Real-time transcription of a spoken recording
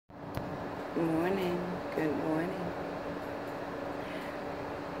Morning. Good morning.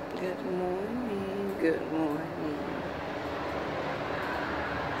 Good morning. Good morning.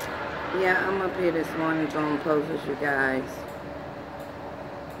 Yeah, I'm up here this morning doing puzzles, you guys.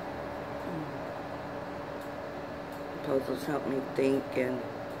 Puzzles help me think and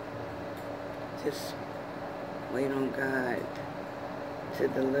just wait on God to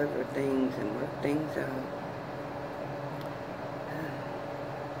deliver things and work things out.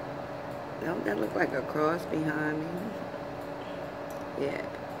 Don't that look like a cross behind me? Yeah.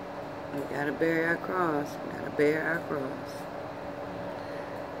 We gotta bear our cross. We gotta bear our cross.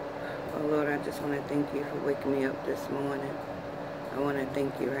 Oh Lord, I just want to thank you for waking me up this morning. I want to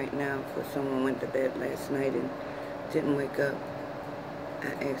thank you right now for someone went to bed last night and didn't wake up.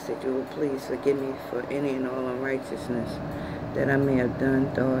 I ask that you will please forgive me for any and all unrighteousness that I may have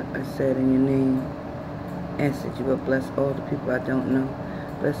done, thought, or said in your name. Ask that you will bless all the people I don't know,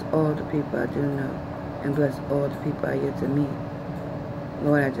 bless all the people I do know, and bless all the people I yet to meet.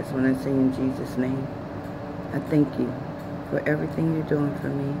 Lord, I just want to say in Jesus' name, I thank you for everything you're doing for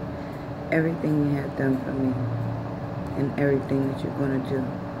me, everything you have done for me, and everything that you're going to do.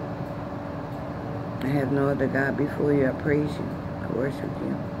 I have no other God before you. I praise you. I worship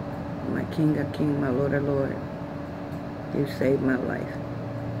you. My King of Kings, my Lord of Lord. You saved my life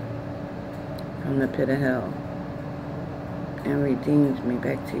from the pit of hell and redeemed me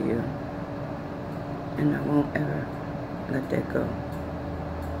back to you. And I won't ever let that go.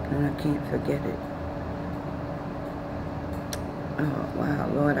 And I can't forget it. Oh, wow,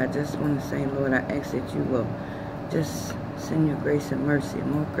 Lord, I just want to say, Lord, I ask that you will just send your grace and mercy,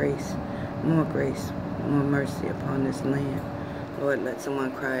 more grace, more mercy upon this land. Lord, let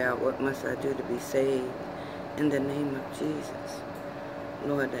someone cry out, what must I do to be saved? In the name of Jesus.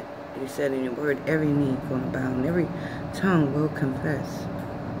 Lord, that you said in your word, every knee going to bow and every tongue will confess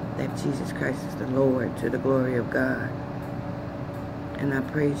that Jesus Christ is the Lord, to the glory of God. And I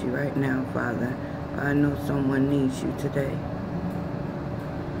praise you right now, Father. I know someone needs you today.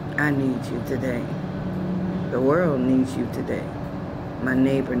 I need you today. The world needs you today. My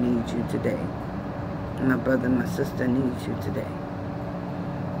neighbor needs you today. My brother and my sister needs you today.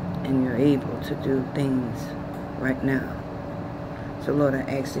 And you're able to do things right now. So Lord, I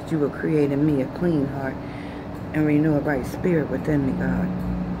ask that you will create in me a clean heart and renew a right spirit within me, God,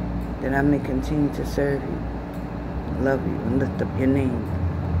 that I may continue to serve you, love you, and lift up your name.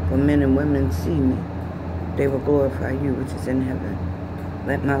 When men and women see me, they will glorify you, which is in heaven.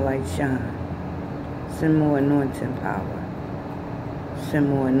 Let my light shine. Send more anointing power. Send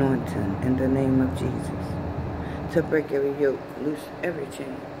more anointing in the name of Jesus. To break every yoke, loose every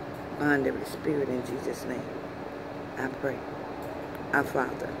chain, bind every spirit in Jesus' name. I pray. Our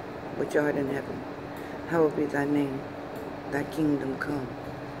Father, which art in heaven, hallowed be thy name. Thy kingdom come.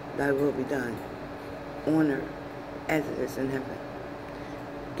 Thy will be done, on earth as it is in heaven.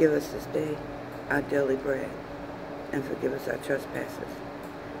 Give us this day our daily bread, and forgive us our trespasses,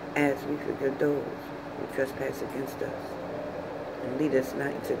 as we forgive those who trespass against us. And lead us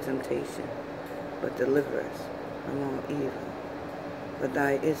not into temptation, but deliver us from all evil. For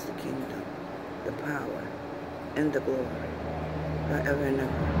thy is the kingdom, the power, and the glory, forever and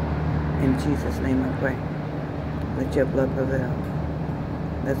ever. In Jesus' name I pray. Let your blood prevail.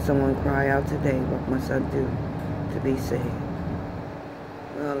 Let someone cry out today, what must I do to be saved?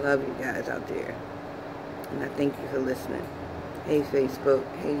 Well, I love you guys out there. And I thank you for listening. Hey Facebook,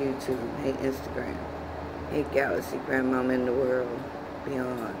 hey YouTube, hey Instagram, hey Galaxy Grandmama in the world,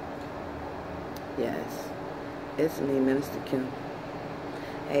 beyond. Yes, it's me, Minister Kim.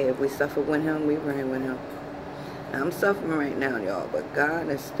 Hey, if we suffer with him, we reign with him. Now, I'm suffering right now, y'all, but God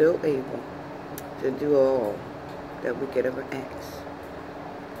is still able to do all that we could ever ask.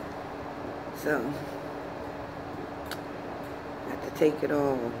 So, I have to take it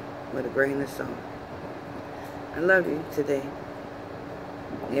all with a grain of salt. I love you today.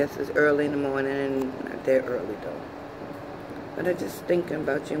 Yes, it's early in the morning, and not that early though. But I'm just thinking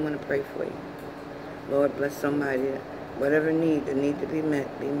about you and want to pray for you. Lord, bless somebody, whatever need that need to be met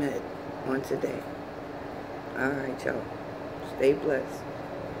on today. All right, y'all. Stay blessed.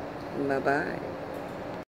 Bye-bye.